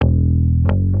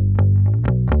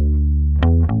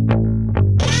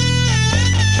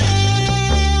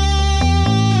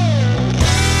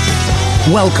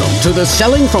Welcome to the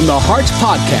Selling from the Heart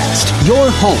podcast, your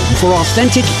home for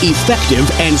authentic, effective,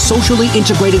 and socially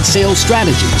integrated sales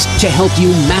strategies to help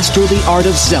you master the art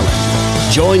of selling.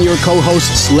 Join your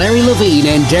co-hosts Larry Levine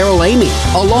and Daryl Amy,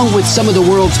 along with some of the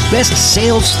world's best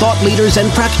sales thought leaders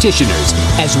and practitioners,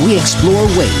 as we explore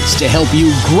ways to help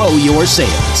you grow your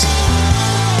sales.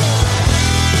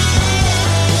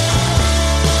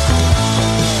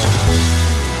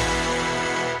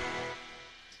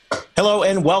 Hello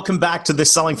and welcome back to the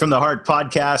Selling from the Heart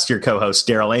podcast. Your co-host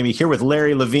Daryl Amy here with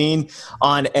Larry Levine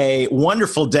on a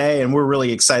wonderful day, and we're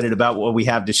really excited about what we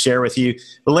have to share with you.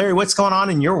 But Larry, what's going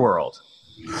on in your world?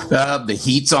 The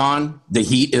heat's on. The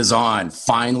heat is on.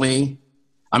 Finally,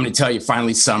 I'm going to tell you,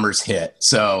 finally summer's hit.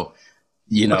 So,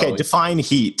 Okay, define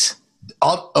heat.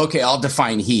 I'll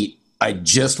define heat. I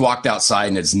just walked outside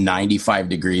and it's 95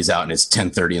 degrees out and it's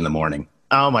 10:30 in the morning.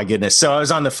 Oh my goodness. So I was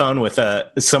on the phone with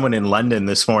someone in London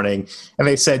this morning, and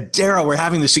they said, Daryl, we're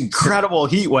having this incredible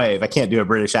heat wave. I can't do a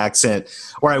British accent,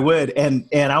 or I would. And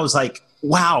I was like,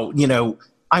 wow,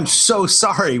 I'm so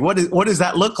sorry. What does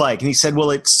that look like? And he said,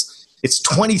 well, it's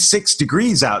 26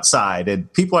 degrees outside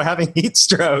and people are having heat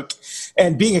stroke.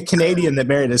 And being a Canadian that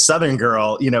married a Southern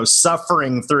girl,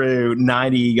 suffering through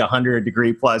 90, 100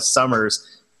 degree plus summers,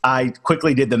 I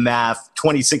quickly did the math.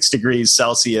 26 degrees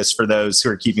Celsius for those who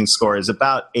are keeping score is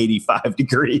about 85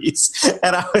 degrees.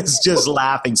 And I was just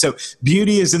laughing. So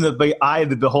beauty is in the eye of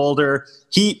the beholder.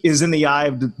 Heat is in the eye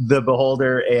of the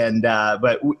beholder. And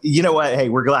but you know what? Hey,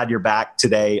 we're glad you're back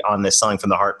today on the Selling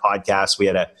from the Heart podcast. We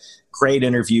had a great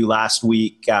interview last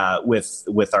week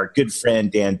with our good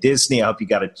friend Dan Disney. I hope you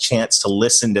got a chance to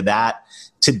listen to that.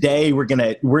 Today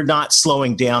we're not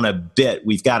slowing down a bit.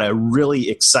 We've got a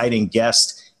really exciting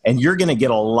guest, and you're going to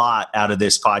get a lot out of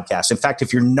this podcast. In fact,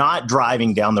 if you're not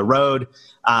driving down the road,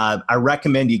 I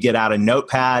recommend you get out a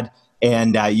notepad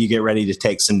and you get ready to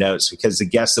take some notes, because the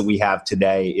guest that we have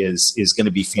today is going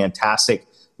to be fantastic.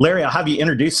 Larry, I'll have you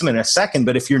introduce him in a second,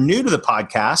 but if you're new to the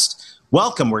podcast,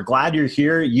 welcome. We're glad you're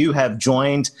here. You have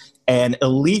joined an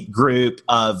elite group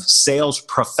of sales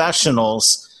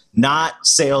professionals, not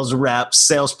sales reps,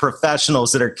 sales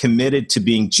professionals that are committed to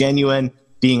being genuine,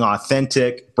 being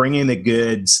authentic, bringing the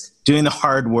goods, doing the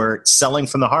hard work, selling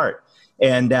from the heart.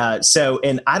 And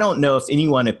and I don't know if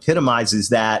anyone epitomizes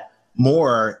that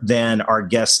more than our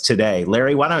guest today.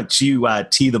 Larry, why don't you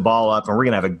tee the ball up, and we're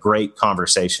going to have a great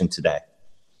conversation today.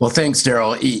 Well, thanks,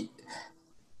 Daryl.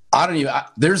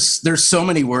 There's so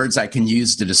many words I can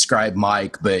use to describe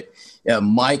Mike, but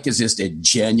Mike is just a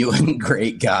genuine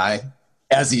great guy.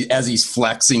 As he's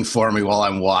flexing for me while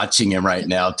I'm watching him right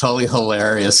now. Totally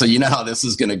hilarious. So you know how this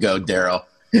is going to go, Daryl.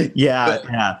 Yeah.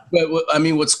 But I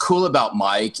mean, what's cool about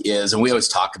Mike is, and we always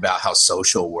talk about how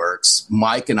social works.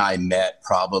 Mike and I met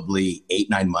probably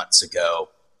 8-9 months ago,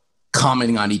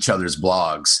 commenting on each other's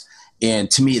blogs.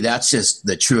 And to me, that's just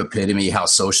the true epitome of how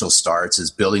social starts, is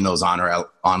building those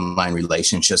online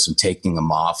relationships and taking them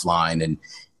offline.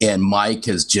 And Mike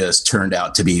has just turned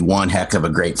out to be one heck of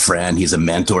a great friend. He's a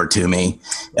mentor to me.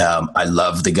 I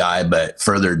love the guy, but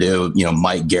further ado,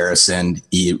 Mike Garrison,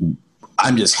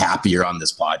 I'm just happy you're on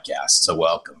this podcast. So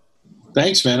welcome.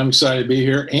 Thanks, man. I'm excited to be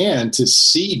here and to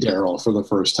see Daryl for the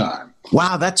first time.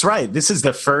 Wow, that's right. This is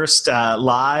the first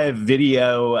live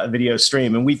video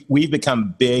stream, and we've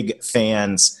become big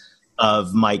fans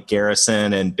of Mike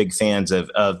Garrison and big fans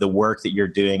of the work that you're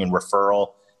doing in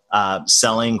referral.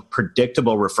 Selling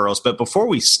predictable referrals. But before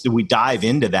we dive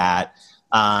into that,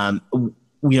 one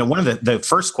of the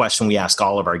first question we ask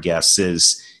all of our guests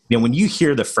is, when you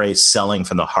hear the phrase selling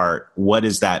from the heart, what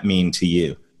does that mean to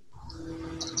you?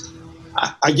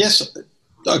 I guess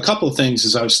a couple of things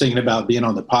as I was thinking about being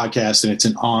on the podcast, and it's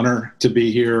an honor to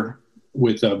be here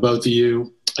with both of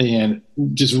you, and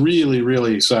just really,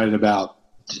 really excited about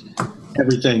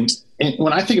everything. And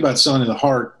when I think about selling to the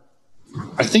heart,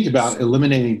 I think about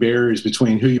eliminating barriers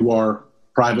between who you are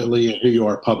privately and who you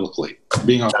are publicly,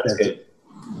 being authentic.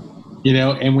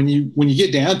 And when you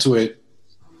get down to it,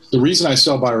 the reason I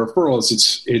sell by referral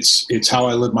is it's how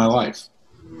I live my life.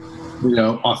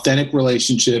 Authentic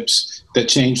relationships that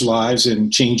change lives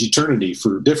and change eternity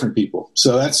for different people.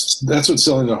 So that's what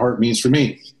selling to the heart means for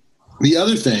me. The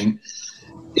other thing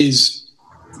is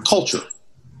culture,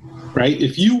 right?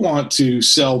 If you want to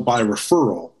sell by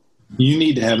referral, you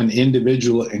need to have an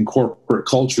individual and corporate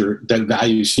culture that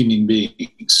values human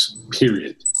beings,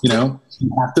 period. You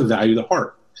have to value the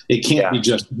heart. It can't be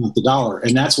just the dollar.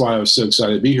 And that's why I was so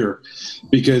excited to be here,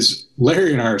 because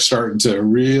Larry and I are starting to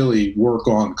really work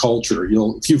on culture.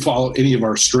 If you follow any of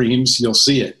our streams, you'll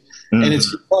see it. Mm. And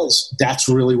it's because that's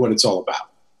really what it's all about.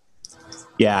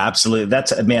 Yeah, absolutely.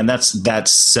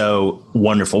 That's so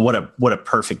wonderful. What a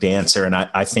perfect answer. And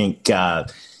I think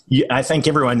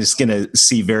everyone is going to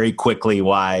see very quickly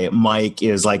why Mike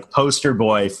is like poster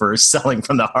boy for selling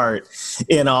from the heart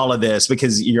in all of this,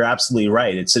 because you're absolutely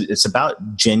right. It's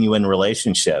about genuine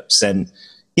relationships. And,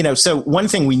 so one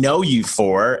thing we know you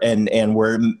for, and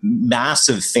we're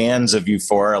massive fans of you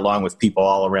for, along with people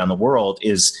all around the world,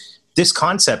 is this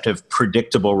concept of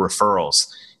predictable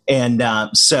referrals. And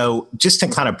so just to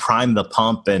kind of prime the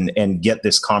pump and get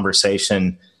this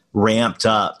conversation ramped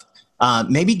up,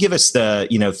 maybe give us the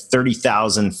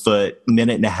 30,000 foot,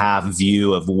 minute and a half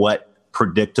view of what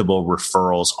predictable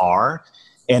referrals are.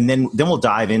 And then we'll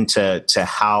dive into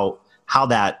how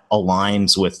that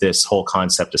aligns with this whole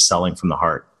concept of selling from the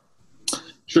heart.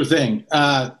 Sure thing.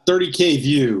 30K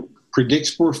view.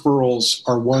 Predictable referrals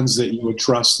are ones that you would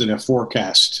trust in a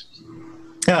forecast.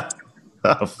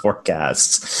 Oh,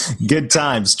 forecasts. Good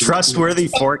times. Trustworthy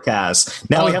forecasts.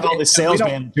 Now we have all the sales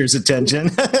managers' attention.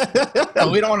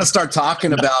 We don't want to start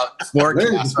talking about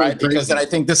forecasts, right? Because then I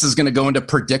think this is going to go into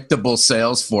predictable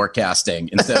sales forecasting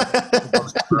instead of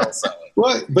referral selling.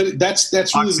 Well, but that's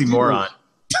really oxymoron.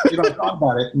 Talk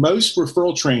about it. Most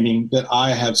referral training that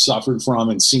I have suffered from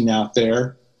and seen out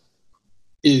there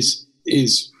is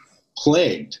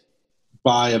plagued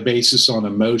by a basis on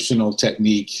emotional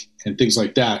technique and things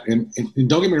like that. And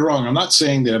don't get me wrong, I'm not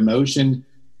saying that emotion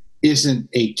isn't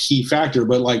a key factor,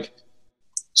 but like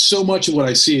so much of what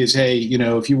I see is, hey,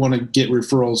 if you want to get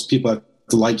referrals, people have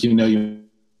to like you, know you,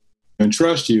 and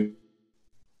trust you.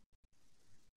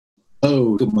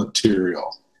 Oh, the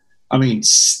material. I mean,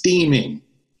 steaming.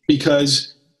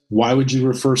 Because why would you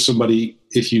refer somebody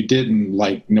if you didn't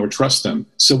like, or trust them?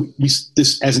 So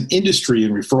this, as an industry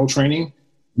in referral training,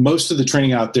 most of the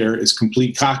training out there is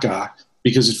complete caca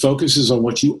because it focuses on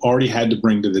what you already had to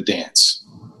bring to the dance.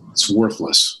 It's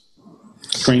worthless.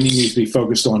 Training needs to be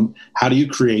focused on how do you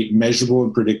create measurable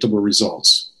and predictable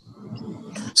results.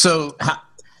 So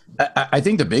I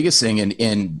think the biggest thing,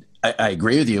 and I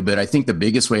agree with you, but I think the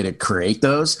biggest way to create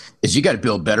those is you got to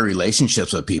build better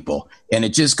relationships with people. And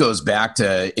it just goes back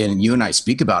to, and you and I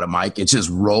speak about it, Mike, it's just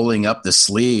rolling up the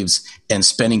sleeves and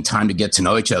spending time to get to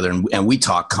know each other. And we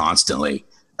talk constantly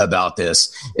about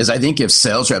this, is I think if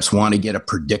sales reps want to get a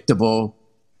predictable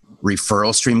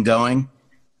referral stream going,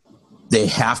 they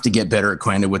have to get better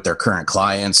acquainted with their current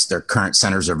clients, their current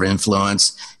centers of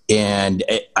influence. And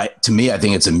to me, I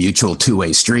think it's a mutual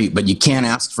two-way street, but you can't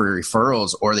ask for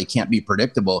referrals or they can't be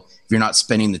predictable if you're not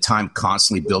spending the time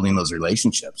constantly building those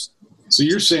relationships. So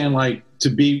you're saying like to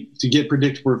get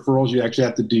predictable referrals, you actually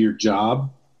have to do your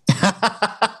job?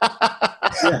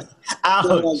 Yeah. Ouch.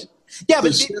 So like, yeah,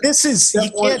 but this is,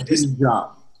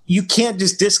 you can't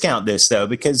just discount this though,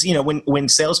 because when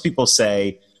salespeople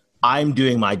say, I'm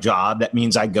doing my job, that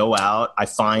means I go out, I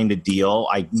find a deal,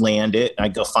 I land it, I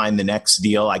go find the next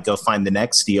deal, I go find the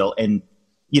next deal. And,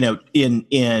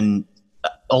 in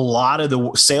a lot of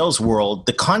the sales world,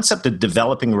 the concept of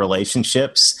developing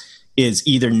relationships is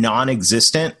either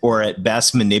non-existent or at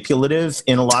best manipulative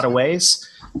in a lot of ways.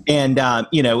 And,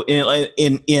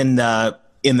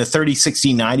 in the 30,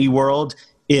 60, 90 world,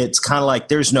 it's kind of like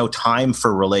there's no time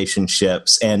for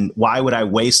relationships. And why would I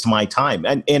waste my time?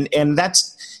 And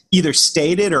that's either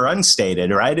stated or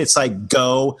unstated, right? It's like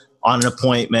go on an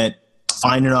appointment,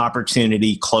 find an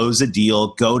opportunity, close a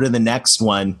deal, go to the next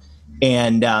one.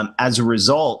 And as a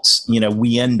result,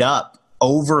 we end up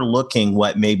overlooking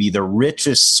what may be the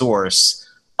richest source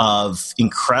of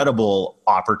incredible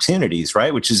opportunities,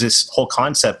 right? Which is this whole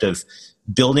concept of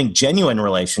building genuine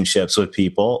relationships with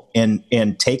people and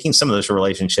taking some of those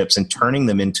relationships and turning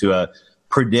them into a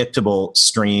predictable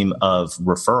stream of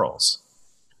referrals.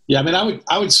 Yeah, I mean,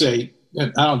 I would say,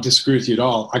 and I don't disagree with you at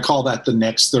all, I call that the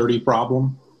next 30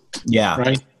 problem. Yeah.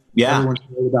 Right? Yeah. Everyone's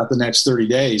worried about the next 30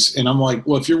 days. And I'm like,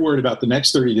 well, if you're worried about the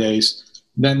next 30 days,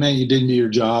 that meant you didn't do your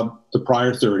job the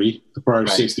prior 30, the prior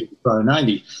 60, the prior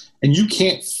 90. And you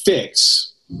can't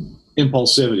fix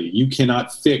impulsivity. You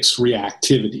cannot fix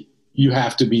reactivity. You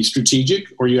have to be strategic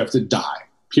or you have to die,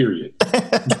 period.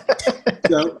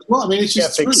 It's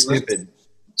just true, stupid. Right?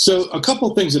 So a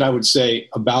couple of things that I would say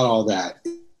about all that.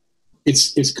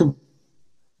 It's complete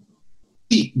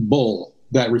bull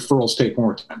that referrals take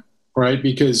more time, right?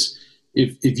 Because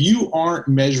if you aren't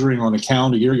measuring on a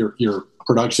calendar year your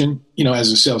production,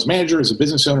 as a sales manager, as a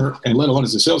business owner, and let alone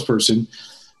as a salesperson,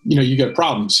 you got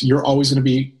problems. You're always going to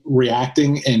be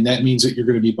reacting, and that means that you're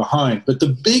going to be behind. But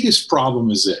the biggest problem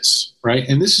is this, right?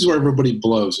 And this is where everybody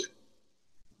blows it.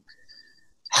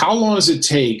 How long does it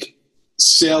take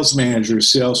sales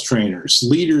managers, sales trainers,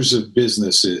 leaders of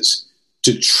businesses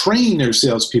to train their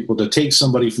salespeople to take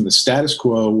somebody from the status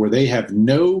quo where they have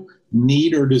no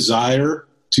need or desire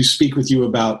to speak with you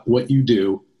about what you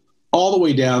do, all the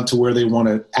way down to where they want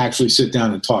to actually sit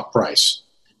down and talk price.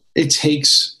 It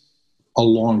takes a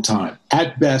long time.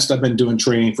 At best, I've been doing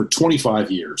training for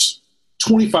 25 years.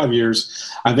 25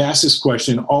 years. I've asked this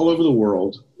question all over the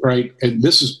world, right? And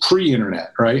this is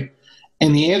pre-internet, right?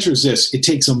 And the answer is this: it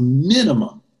takes a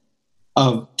minimum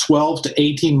of 12 to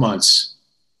 18 months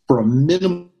for a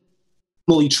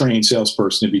minimally trained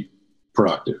salesperson to be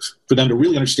productive, for them to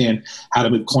really understand how to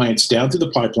move clients down through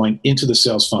the pipeline into the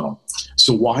sales funnel.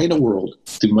 So why in the world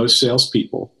do most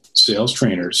salespeople, sales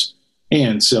trainers,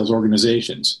 and sales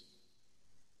organizations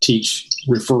teach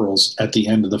referrals at the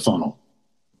end of the funnel,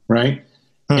 right?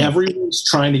 Everyone's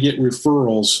trying to get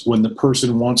referrals when the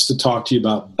person wants to talk to you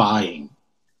about buying.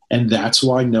 And that's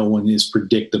why no one is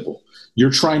predictable.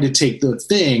 You're trying to take the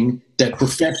thing that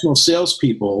professional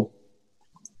salespeople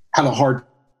have a hard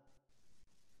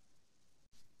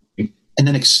and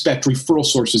then expect referral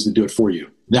sources to do it for you.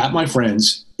 That, my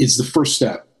friends, is the first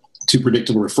step to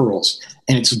predictable referrals.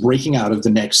 And it's breaking out of the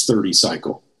next 30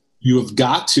 cycle. You have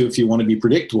got to, if you want to be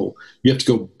predictable, you have to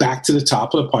go back to the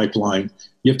top of the pipeline.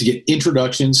 You have to get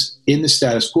introductions in the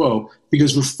status quo,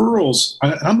 because referrals,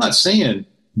 I'm not saying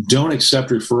don't accept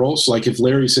referrals. Like if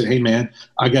Larry said, hey man,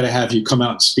 I got to have you come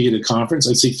out and speak at a conference,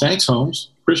 I'd say, thanks,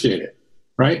 Holmes. Appreciate it.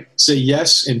 Right? Say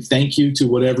yes and thank you to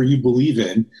whatever you believe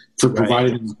in for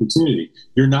providing an opportunity.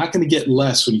 You're not going to get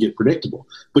less when you get predictable,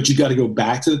 but you got to go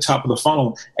back to the top of the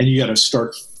funnel and you got to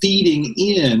start feeding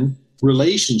in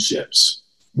relationships,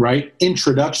 right?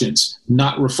 Introductions,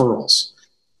 not referrals.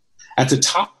 At the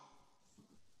top,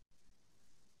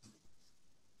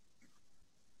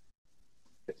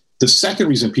 the second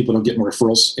reason people don't get more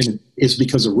referrals is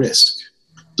because of risk.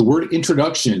 The word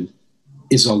introduction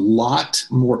is a lot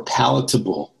more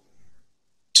palatable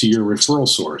to your referral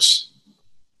source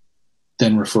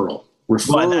than referral.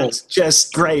 Well, that's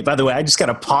just great. By the way, I just got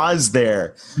to pause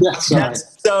there. Yeah,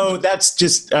 that's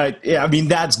just, I mean,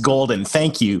 that's golden.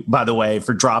 Thank you, by the way,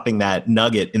 for dropping that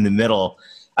nugget in the middle.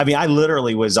 I mean, I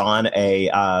literally was on a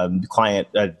client,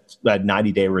 a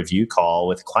 90-day review call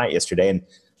with a client yesterday, and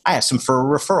I asked him for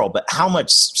a referral, but how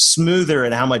much smoother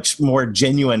and how much more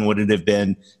genuine would it have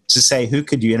been to say, who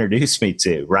could you introduce me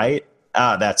to, right?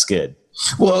 That's good.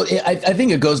 Well, I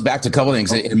think it goes back to a couple of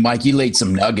things. And Mike, you laid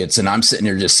some nuggets, and I'm sitting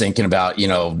here just thinking about,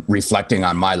 reflecting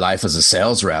on my life as a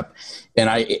sales rep. And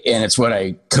it's what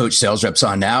I coach sales reps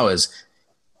on now is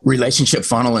relationship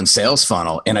funnel and sales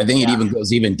funnel. And I think it even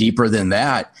goes even deeper than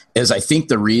that, is I think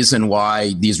the reason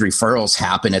why these referrals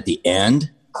happen at the end,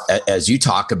 as you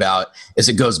talk about, is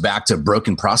it goes back to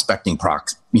broken prospecting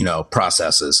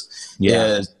processes.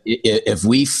 Yeah. If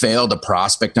we fail to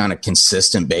prospect on a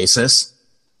consistent basis,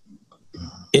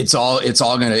 it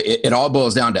all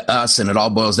boils down to us, and it all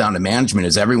boils down to management.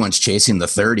 Is everyone's chasing the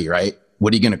 30, right?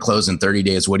 What are you going to close in 30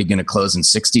 days? What are you going to close in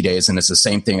 60 days? And it's the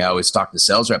same thing I always talk to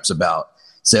sales reps about.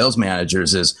 Sales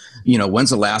managers is,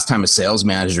 when's the last time a sales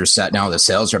manager sat down with a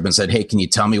sales rep and said, hey, can you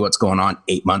tell me what's going on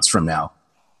 8 months from now?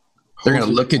 They're going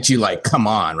to look at you like, come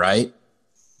on, right?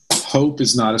 Hope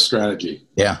is not a strategy.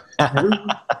 Yeah.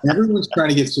 Everyone's trying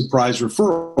to get surprise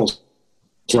referrals,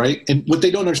 right? And what they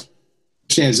don't understand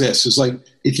is this. It's like,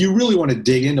 if you really want to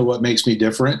dig into what makes me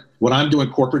different, when I'm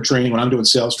doing corporate training, when I'm doing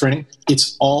sales training,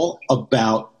 it's all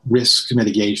about risk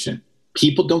mitigation.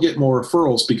 People don't get more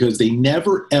referrals because they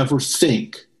never, ever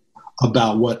think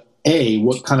about what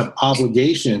kind of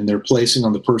obligation they're placing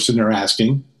on the person they're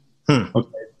asking. Okay.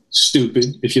 Stupid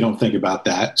if you don't think about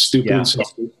that. Stupid and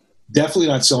selfish. Definitely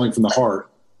not selling from the heart.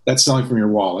 That's selling from your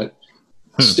wallet.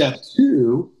 Step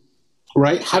 2,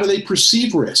 right? How do they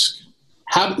perceive risk?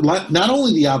 Not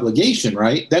only the obligation,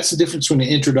 right? That's the difference between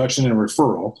an introduction and a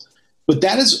referral. But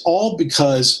that is all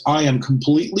because I am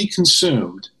completely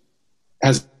consumed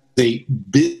as a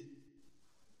business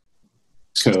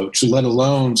coach, let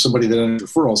alone somebody that does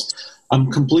referrals. I'm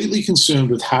completely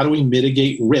consumed with how do we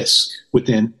mitigate risk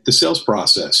within the sales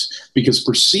process, because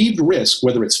perceived risk,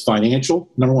 whether it's financial,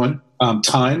 number 1,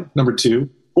 time, number 2,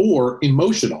 or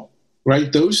emotional,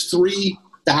 right? Those 3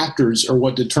 factors are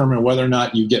what determine whether or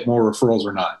not you get more referrals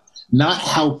or not. Not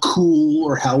how cool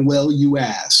or how well you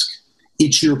ask.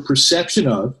 It's your perception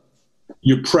of,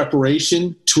 your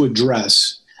preparation to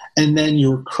address, and then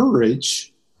your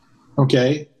courage,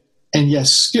 okay, and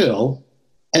yes, skill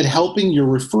at helping your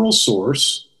referral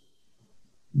source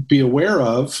be aware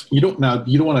of. You don't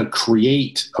want to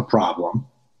create a problem,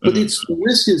 but the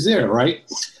risk is there, right?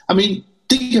 I mean,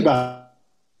 think about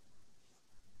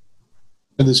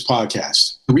this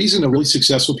podcast. The reason the really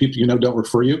successful people don't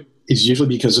refer you is usually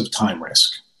because of time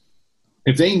risk.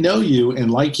 If they know you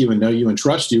and like you and know you and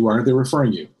trust you, why aren't they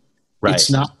referring you? Right.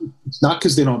 It's not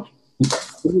because they don't.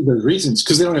 There's reasons,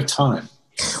 because they don't have time.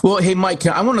 Well, hey, Mike,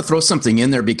 I want to throw something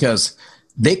in there, because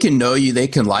they can know you, they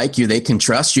can like you, they can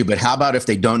trust you, but how about if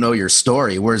they don't know your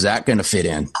story? Where's that going to fit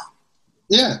in?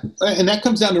 Yeah, and that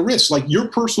comes down to risk. Like your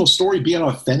personal story being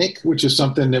authentic, which is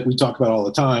something that we talk about all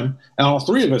the time, and all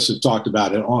three of us have talked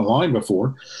about it online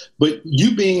before, but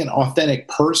you being an authentic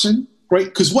person, right?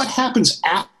 Because what happens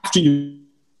after you're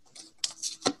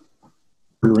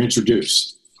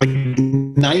introduced? Like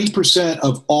 90%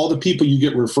 of all the people you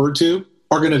get referred to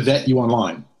are going to vet you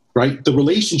online, right? The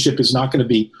relationship is not going to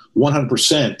be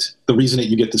 100% the reason that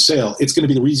you get the sale. It's going to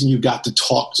be the reason you got to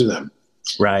talk to them.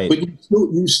 Right. But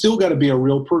you still got to be a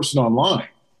real person online.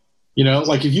 You know,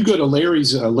 like if you go to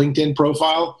Larry's LinkedIn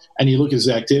profile and you look at his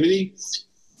activity,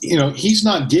 you know, he's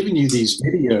not giving you these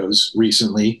videos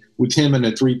recently with him in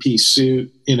a 3-piece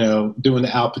suit, you know, doing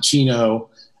the Al Pacino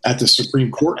at the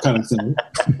Supreme Court kind of thing.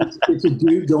 It's a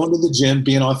dude going to the gym,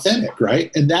 being authentic,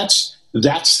 right? And that's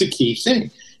the key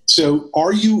thing. So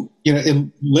are you, you know,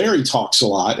 and Larry talks a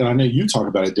lot, and I know you talk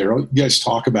about it, Daryl. You guys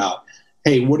talk about,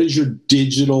 hey, what is your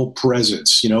digital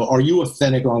presence? You know, are you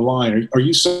authentic online? Are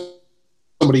you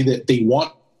somebody that they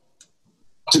want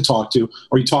to talk to?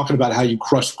 Or are you talking about how you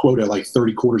crushed quota like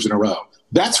 30 quarters in a row?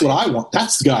 That's what I want.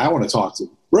 That's the guy I want to talk to.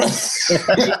 Right.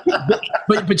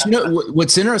 but you know,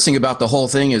 what's interesting about the whole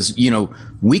thing is, you know,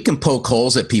 we can poke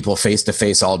holes at people face to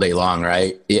face all day long,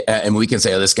 right? And we can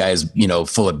say, oh, this guy's, you know,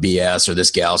 full of BS, or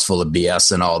this gal's full of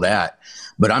BS and all that.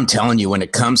 But I'm telling you, when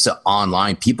it comes to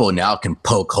online, people now can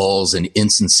poke holes in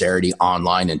insincerity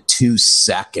online in 2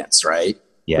 seconds, right?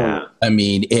 Yeah. I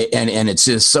mean, and it's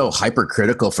just so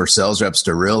hypercritical for sales reps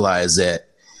to realize that,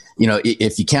 you know,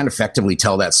 if you can't effectively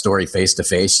tell that story face to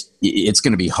face, it's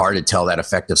going to be hard to tell that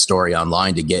effective story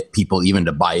online to get people even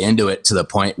to buy into it to the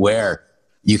point where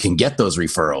you can get those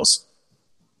referrals.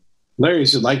 Larry,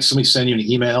 is it like somebody send you an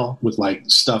email with like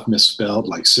stuff misspelled,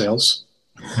 like sales?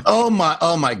 Oh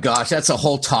my gosh, that's a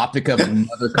whole topic of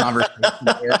another conversation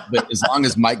here. But as long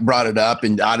as Mike brought it up,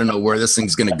 and I don't know where this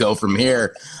thing's going to go from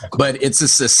here, but it's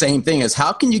just the same thing as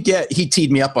how can you get, he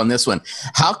teed me up on this one.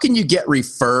 How can you get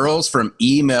referrals from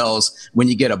emails when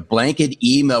you get a blanket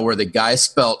email where the guy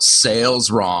spelled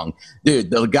sales wrong? Dude,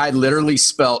 the guy literally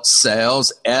spelled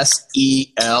sales,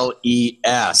 S-E-L-E-S.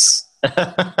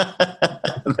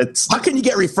 How can you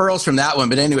get referrals from that one?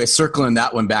 But anyway, circling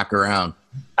that one back around.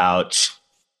 Ouch.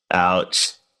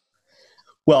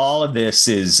 Well, all of this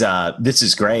is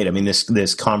great. I mean,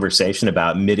 this conversation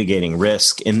about mitigating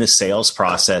risk in the sales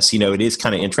process, you know, it is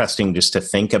kind of interesting just to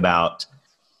think about.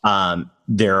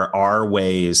 There are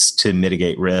ways to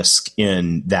mitigate risk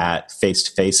in that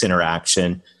face-to-face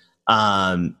interaction,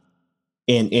 and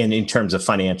in terms of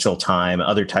financial time,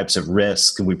 other types of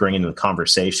risk we bring into the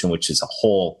conversation, which is a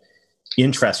whole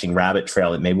interesting rabbit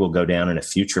trail that maybe we'll go down in a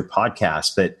future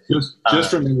podcast. But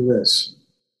just remember this.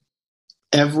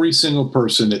 Every single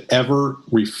person that ever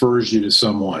refers you to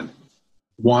someone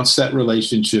wants that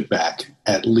relationship back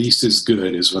at least as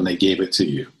good as when they gave it to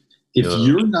you. If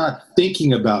you're not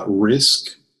thinking about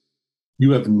risk,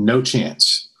 you have no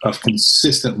chance of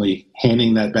consistently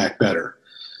handing that back better.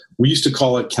 We used to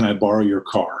call it, can I borrow your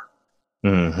car?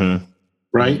 Mm-hmm.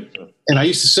 Right? And I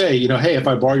used to say, you know, hey, if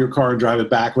I borrow your car and drive it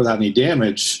back without any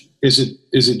damage, is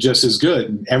it just as good?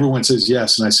 And everyone says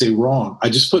yes. And I say wrong. I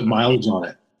just put mileage on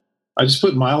it. I just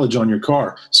put mileage on your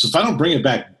car. So if I don't bring it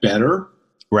back better,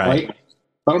 right? If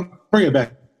I don't bring it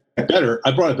back better,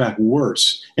 I brought it back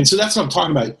worse. And so that's what I'm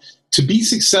talking about. To be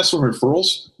successful in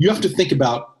referrals, you have to think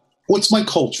about, what's my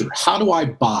culture? How do I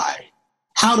buy?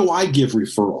 How do I give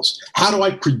referrals? How do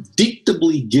I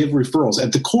predictably give referrals?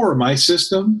 At the core of my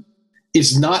system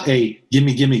is not a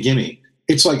gimme.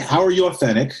 It's like, how are you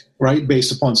authentic, right?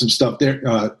 Based upon some stuff there,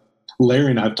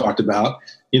 Larry and I've talked about,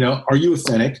 you know, are you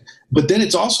authentic? But then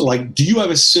it's also like, do you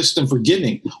have a system for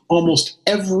giving? Almost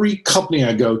every company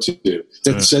I go to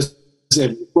that says they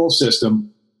have a referral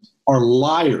system are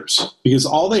liars, because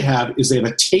all they have is they have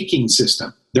a taking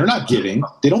system. They're not giving.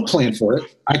 They don't plan for it.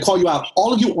 I call you out,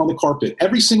 all of you on the carpet,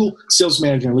 every single sales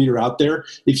manager and leader out there.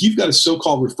 If you've got a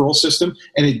so-called referral system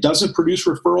and it doesn't produce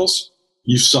referrals,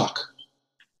 you suck.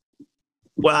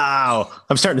 Wow.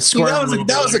 I'm starting to squirm.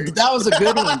 That was a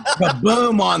good one.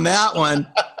 Boom on that one.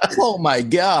 Oh my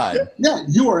God. Yeah,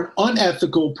 you are an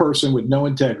unethical person with no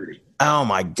integrity. Oh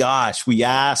my gosh. We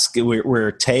ask,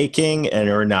 we're taking and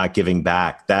we're not giving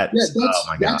back.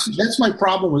 That's my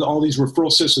problem with all these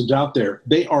referral systems out there.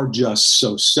 They are just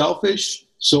so selfish,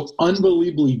 so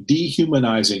unbelievably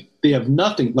dehumanizing. They have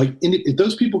nothing. Like, if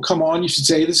those people come on, you should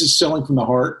say, this is selling from the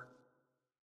heart.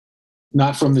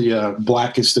 not from the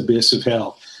blackest abyss of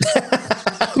hell.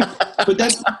 But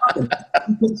that's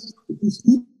because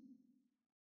you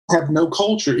have no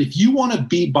culture. If you want to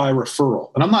be by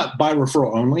referral, and I'm not by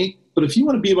referral only, but if you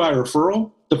want to be by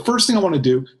referral, the first thing I want to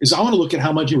do is I want to look at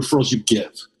how much referrals you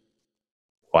give.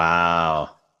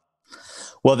 Wow.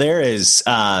 Well, there is,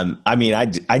 I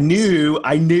knew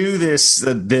this,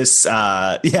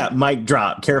 mic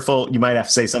drop. Careful. You might have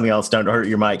to say something else. Don't hurt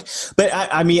your mic. But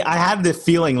I had the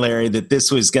feeling, Larry, that this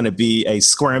was going to be a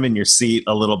squirm in your seat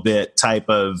a little bit type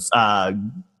of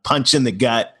punch in the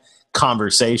gut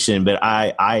conversation. But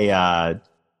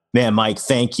man, Mike,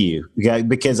 thank you.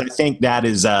 Because I think that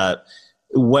is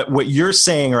what you're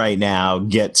saying right now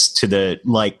gets to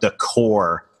the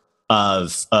core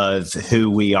of who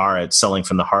we are at Selling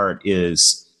from the Heart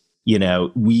is,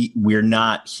 we're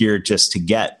not here just to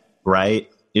get, right.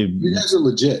 You guys are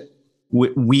legit.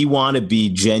 We want to be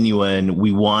genuine.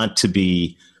 We want to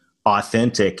be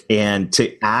authentic, and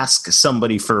to ask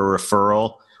somebody for a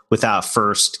referral without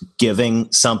first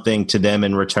giving something to them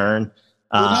in return.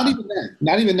 Well,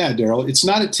 not even that, Daryl. It's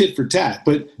not a tit for tat,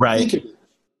 but right. Think of it.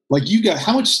 Like you got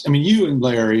how much, you and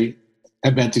Larry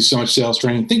have been through so much sales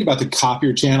training. Think about the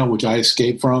Copier channel, which I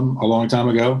escaped from a long time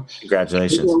ago.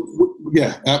 Congratulations.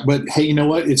 Yeah. But hey, you know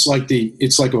what? It's like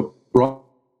a broad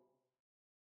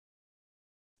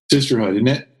sisterhood, isn't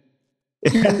it?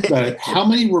 How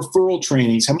many referral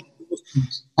trainings, how many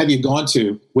have you gone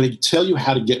to where they tell you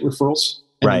how to get referrals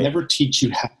and right. they never teach you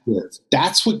how to live?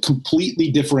 That's what completely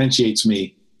differentiates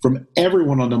me from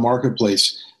everyone on the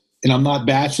marketplace. And I'm not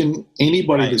bashing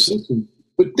anybody right. that's listening,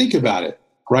 but think about it.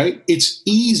 Right? It's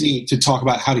easy to talk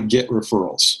about how to get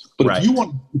referrals. But right. if you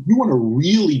want to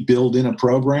really build in a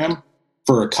program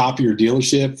for a Copier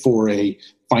dealership, for a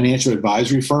financial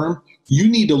advisory firm, you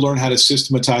need to learn how to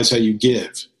systematize how you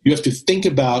give. You have to think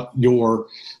about your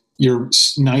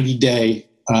 90-day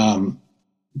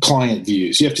client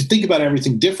views. You have to think about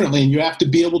everything differently, and you have to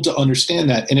be able to understand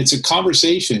that. And it's a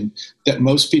conversation that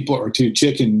most people are too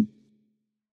chicken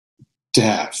to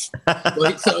have.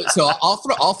 So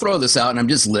I'll throw this out, and I'm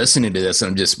just listening to this,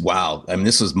 and I'm just, wow.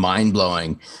 This was mind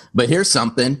blowing. But here's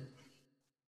something.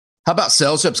 How about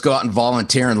sales reps go out and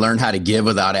volunteer and learn how to give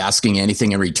without asking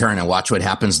anything in return, and watch what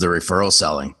happens to the referral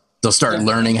selling? They'll start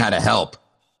learning how to help.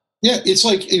 Yeah, it's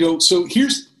like, so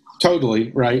here's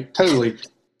totally, right? Totally.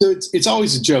 So it's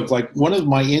always a joke. Like one of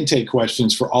my intake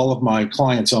questions for all of my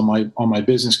clients on my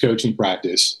business coaching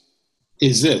practice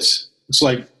is this. It's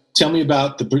like, tell me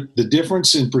about the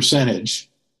difference in percentage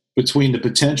between the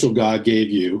potential God gave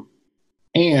you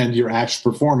and your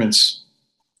actual performance,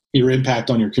 your impact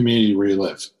on your community where you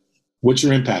live. What's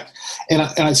your impact? And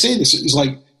I say this is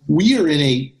like, we are in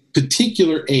a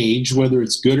particular age, whether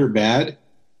it's good or bad,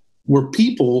 where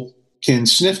people can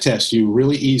sniff test you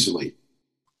really easily.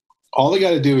 All they got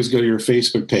to do is go to your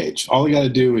Facebook page. All they got to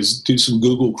do is do some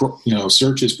Google,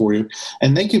 searches for you,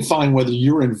 and they can find whether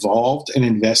you're involved and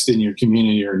invested in your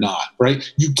community or not, right?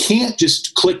 You can't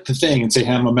just click the thing and say,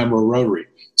 hey, I'm a member of Rotary.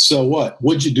 So what?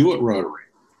 What'd you do at Rotary,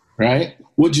 right?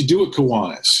 What'd you do at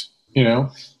Kiwanis?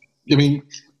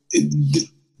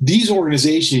 These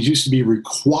organizations used to be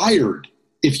required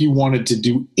if you wanted to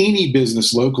do any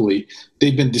business locally.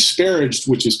 They've been disparaged,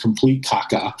 which is complete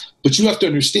caca. But you have to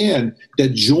understand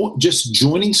that just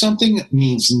joining something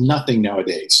means nothing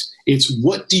nowadays. It's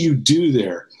what do you do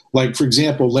there? Like, for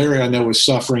example, Larry, I know, was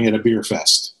suffering at a beer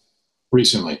fest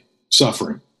recently.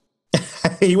 Suffering.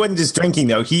 He wasn't just drinking,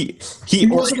 though. He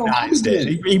organized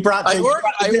it. He brought. I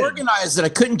organized it. I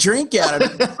couldn't drink at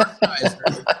it.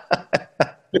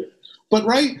 But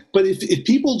if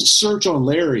people search on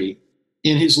Larry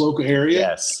in his local area,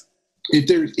 yes.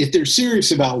 If they're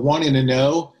serious about wanting to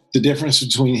know the difference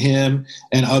between him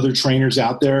and other trainers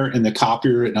out there and the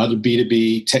Copier and other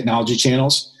B2B technology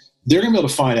channels, they're going to be able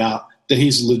to find out that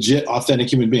he's a legit,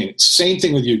 authentic human being. Same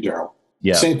thing with you, Daryl.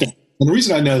 Yeah. Same thing. And the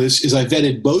reason I know this is I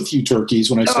vetted both you turkeys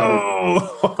when I started.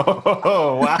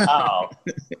 Oh, wow.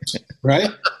 Right?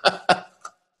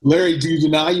 Larry, do you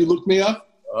deny you looked me up?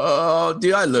 Oh,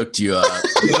 dude, I looked you up.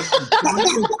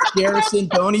 Garrison,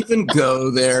 don't even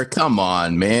go there. Come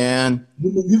on, man.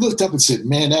 You looked up and said,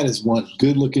 man, that is one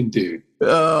good-looking dude.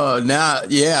 Oh, now,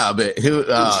 yeah, but who?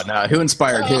 Oh, no, who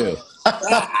inspired who?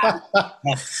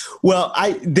 Well,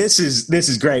 this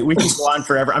is great. We can go on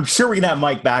forever. I'm sure we're gonna have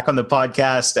Mike back on the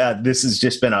podcast. This has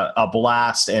just been a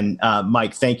blast. And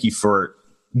Mike, thank you for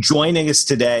joining us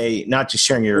today. Not just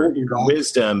sharing your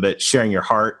wisdom, but sharing your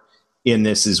heart in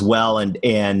this as well. And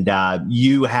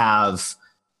you have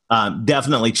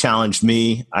definitely challenged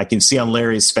me. I can see on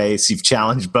Larry's face, you've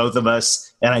challenged both of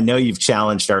us, and I know you've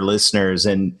challenged our listeners.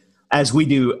 And as we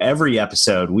do every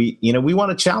episode, we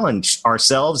want to challenge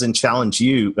ourselves and challenge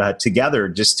you together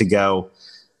just to go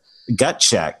gut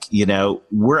check.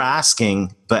 We're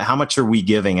asking, but how much are we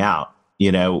giving out?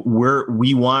 We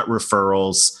want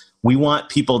referrals. We want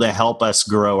people to help us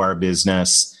grow our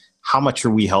business. How much are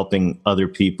we helping other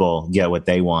people get what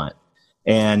they want?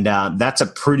 And that's a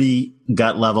pretty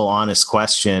gut level, honest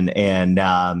question. And,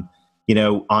 on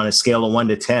a scale of 1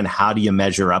 to 10, how do you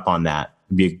measure up on that?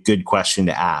 It'd be a good question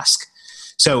to ask.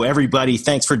 So everybody,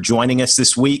 thanks for joining us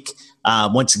this week.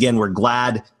 Once again, we're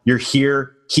glad you're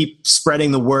here. Keep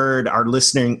spreading the word. Our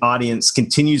listening audience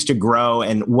continues to grow.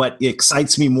 And what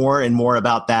excites me more and more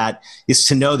about that is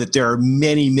to know that there are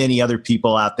many, many other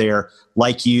people out there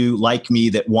like you, like me,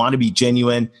 that want to be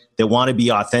genuine, that want to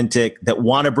be authentic, that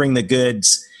want to bring the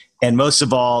goods, and most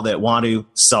of all, that want to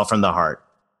sell from the heart.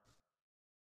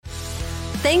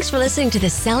 Thanks for listening to the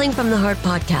Selling from the Heart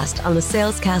podcast on the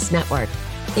Salescast Network.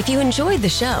 If you enjoyed the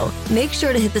show, make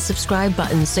sure to hit the subscribe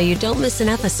button so you don't miss an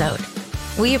episode.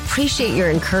 We appreciate your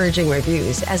encouraging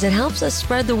reviews as it helps us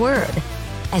spread the word.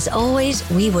 As always,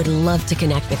 we would love to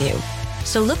connect with you.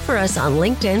 So look for us on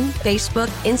LinkedIn, Facebook,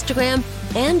 Instagram,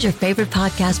 and your favorite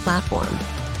podcast platform.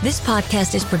 This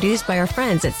podcast is produced by our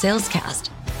friends at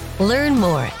Salescast. Learn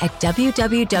more at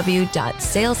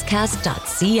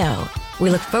www.salescast.co. We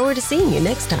look forward to seeing you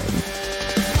next time.